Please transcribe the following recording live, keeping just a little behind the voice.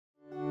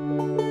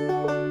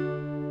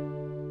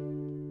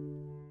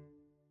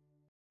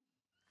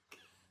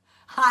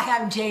Hi,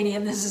 I'm Janie,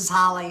 and this is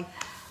Holly.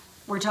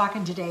 We're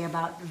talking today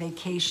about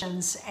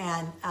vacations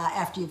and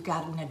after you've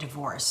gotten a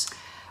divorce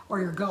or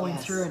you're going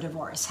through a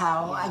divorce.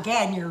 How,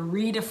 again, you're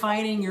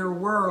redefining your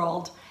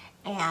world,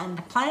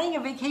 and planning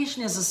a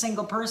vacation as a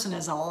single person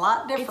is a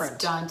lot different.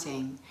 It's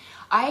daunting.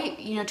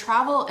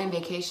 Travel and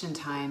vacation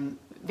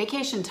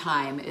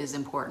time is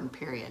important,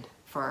 period,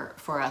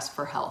 for us,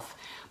 for health.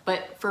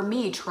 But for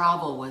me,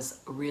 travel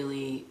was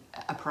really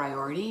a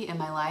priority in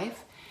my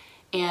life.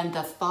 And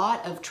the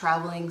thought of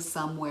traveling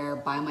somewhere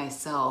by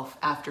myself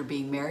after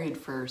being married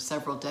for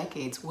several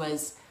decades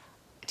was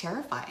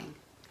terrifying,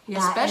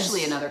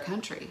 especially another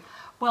country.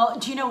 Well,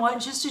 do you know what?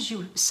 Just as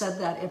you said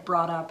that, it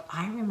brought up,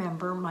 I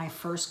remember my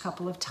first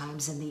couple of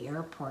times in the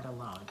airport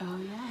alone. Oh,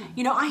 yeah.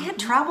 You know, I had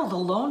traveled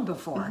alone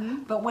before,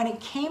 but when it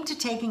came to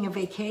taking a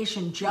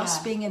vacation,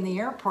 just being in the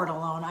airport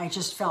alone, I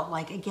just felt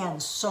like, again,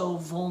 so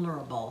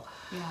vulnerable.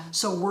 Yeah.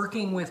 So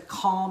working with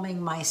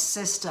calming my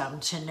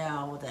system to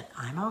know that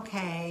I'm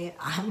okay,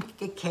 I'm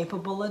a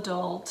capable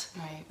adult.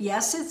 Right.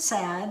 Yes, it's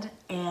sad,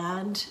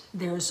 and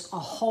there's a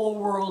whole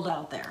world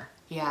out there.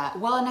 Yeah,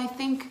 well, and I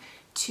think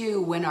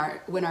too, when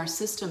our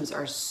systems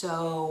are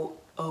so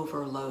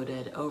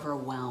overloaded,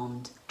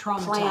 overwhelmed,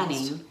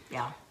 Traumatized.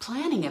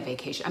 planning a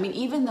vacation. I mean,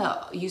 even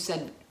though you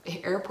said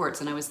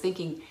airports, and I was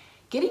thinking,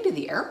 getting to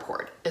the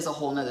airport is a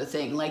whole nother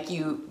thing. Like,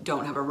 you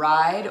don't have a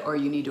ride, or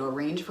you need to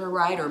arrange for a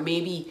ride, or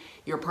maybe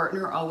your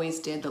partner always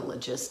did the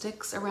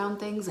logistics around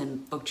things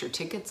and booked your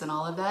tickets and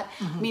all of that.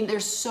 I mean,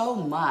 there's so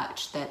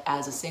much that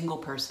as a single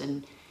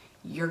person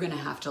you're gonna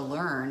have to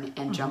learn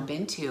and jump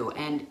into,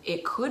 and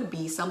it could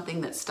be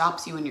something that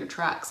stops you in your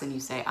tracks and you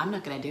say, I'm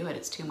not gonna do it,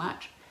 it's too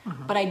much.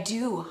 But I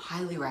do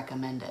highly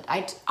recommend it.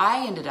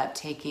 I ended up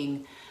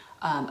taking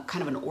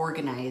kind of an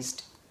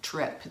organized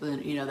trip,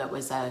 you know, that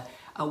was a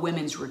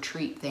women's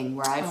retreat thing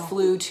where I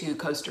flew to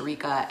Costa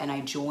Rica and I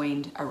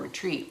joined a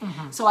retreat.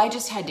 So I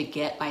just had to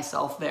get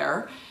myself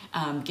there,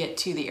 get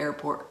to the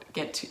airport,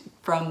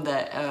 from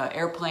the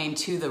airplane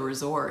to the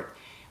resort,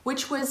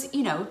 which was,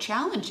 you know,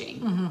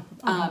 challenging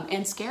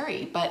and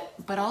scary,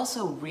 but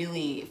also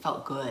really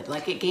felt good.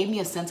 Like, it gave me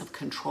a sense of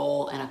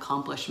control and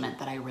accomplishment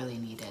that I really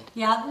needed.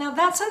 Yeah, now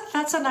that's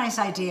a nice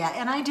idea,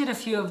 and I did a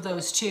few of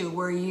those too,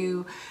 where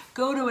you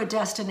go to a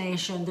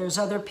destination, there's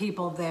other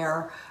people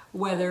there,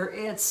 whether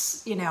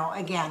it's, you know,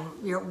 again,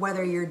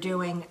 whether you're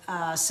doing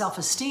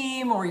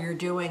self-esteem or you're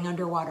doing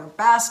underwater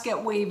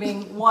basket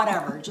weaving,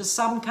 whatever, just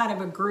some kind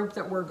of a group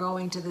that we're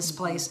going to this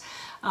place.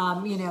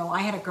 You know,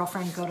 I had a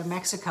girlfriend go to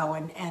Mexico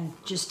and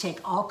just take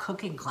all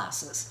cooking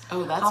classes.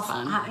 Oh, that's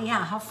fun.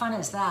 Yeah, how fun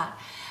is that?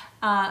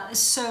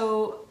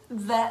 So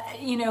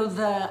that, you know,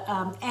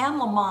 Anne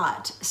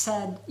Lamott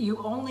said, you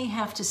only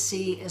have to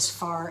see as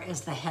far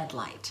as the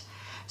headlight.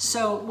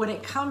 So when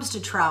it comes to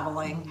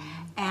traveling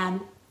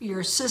and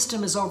your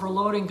system is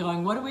overloading,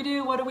 going, what do we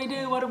do, what do we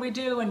do, what do we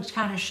do, and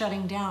kind of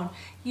shutting down,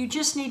 you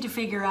just need to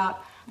figure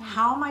out,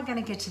 how am I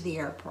going to get to the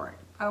airport?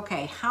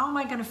 Okay, how am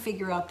I going to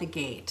figure out the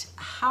gate?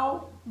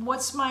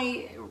 What's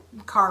my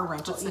car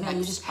rental? What's the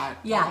next part?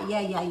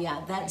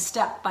 That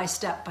step by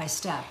step by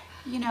step.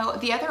 You know,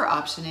 the other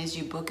option is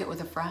you book it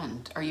with a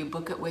friend, or you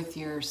book it with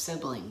your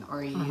sibling,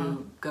 or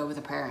you go with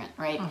a parent,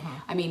 right?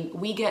 I mean,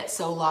 we get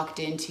so locked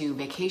into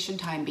vacation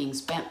time being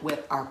spent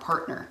with our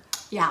partner.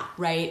 Yeah.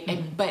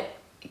 Right? But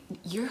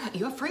you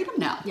have freedom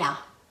now. Yeah.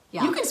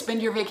 Yeah. You can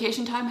spend your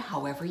vacation time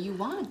however you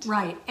want.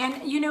 Right.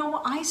 And you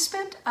know, I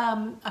spent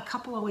a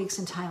couple of weeks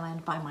in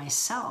Thailand by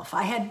myself.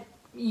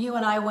 You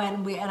and I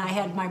went, and I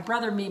had my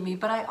brother meet me,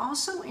 but I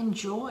also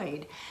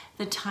enjoyed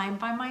the time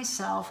by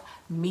myself,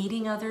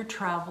 meeting other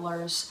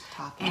travelers,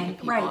 talking to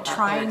people about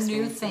trying their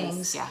new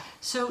things. Yeah.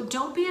 So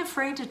don't be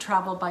afraid to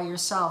travel by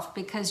yourself,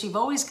 because you've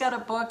always got a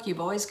book,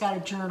 you've always got a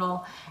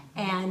journal,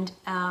 and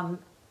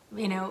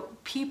you know,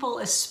 people,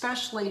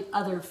 especially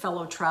other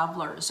fellow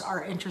travelers,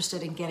 are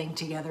interested in getting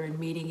together and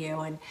meeting you,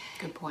 and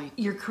good point.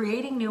 You're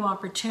creating new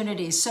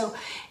opportunities. So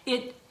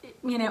you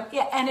know,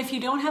 and if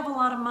you don't have a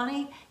lot of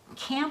money,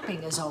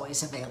 camping is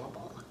always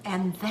available,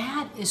 and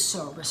that is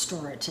so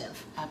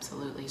restorative.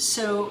 Absolutely.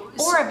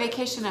 Or a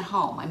vacation at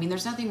home. I mean,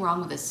 there's nothing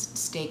wrong with a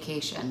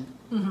staycation,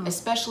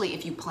 especially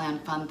if you plan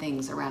fun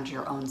things around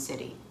your own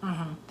city.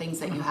 Things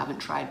that you haven't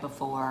tried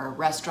before,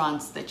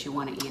 restaurants that you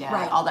want to eat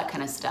at, all that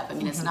kind of stuff. I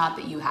mean, it's not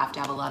that you have to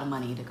have a lot of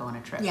money to go on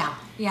a trip. Yeah,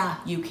 yeah.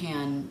 You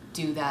can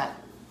do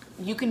that.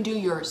 You can do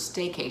your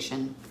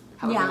staycation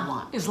however you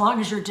want. As long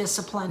as you're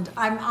disciplined.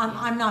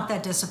 I'm not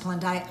that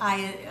disciplined.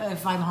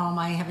 If I'm home,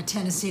 I have a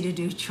tendency to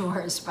do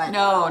chores, but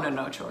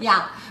no chores.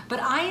 Yeah, but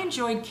I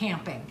enjoyed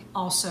camping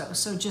also.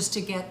 So just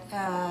to get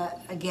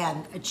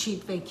again, a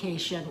cheap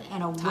vacation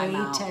and a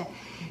way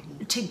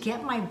to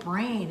get my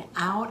brain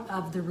out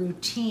of the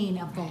routine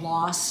of the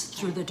loss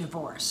through the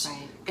divorce.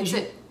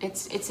 Right.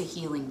 It's a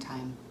healing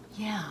time.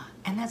 Yeah,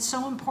 and that's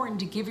so important,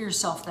 to give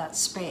yourself that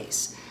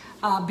space,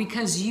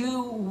 because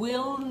you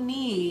will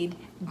need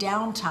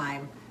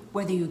downtime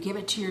whether you give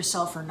it to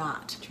yourself or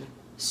not. True.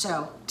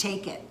 So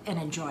take it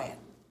and enjoy it.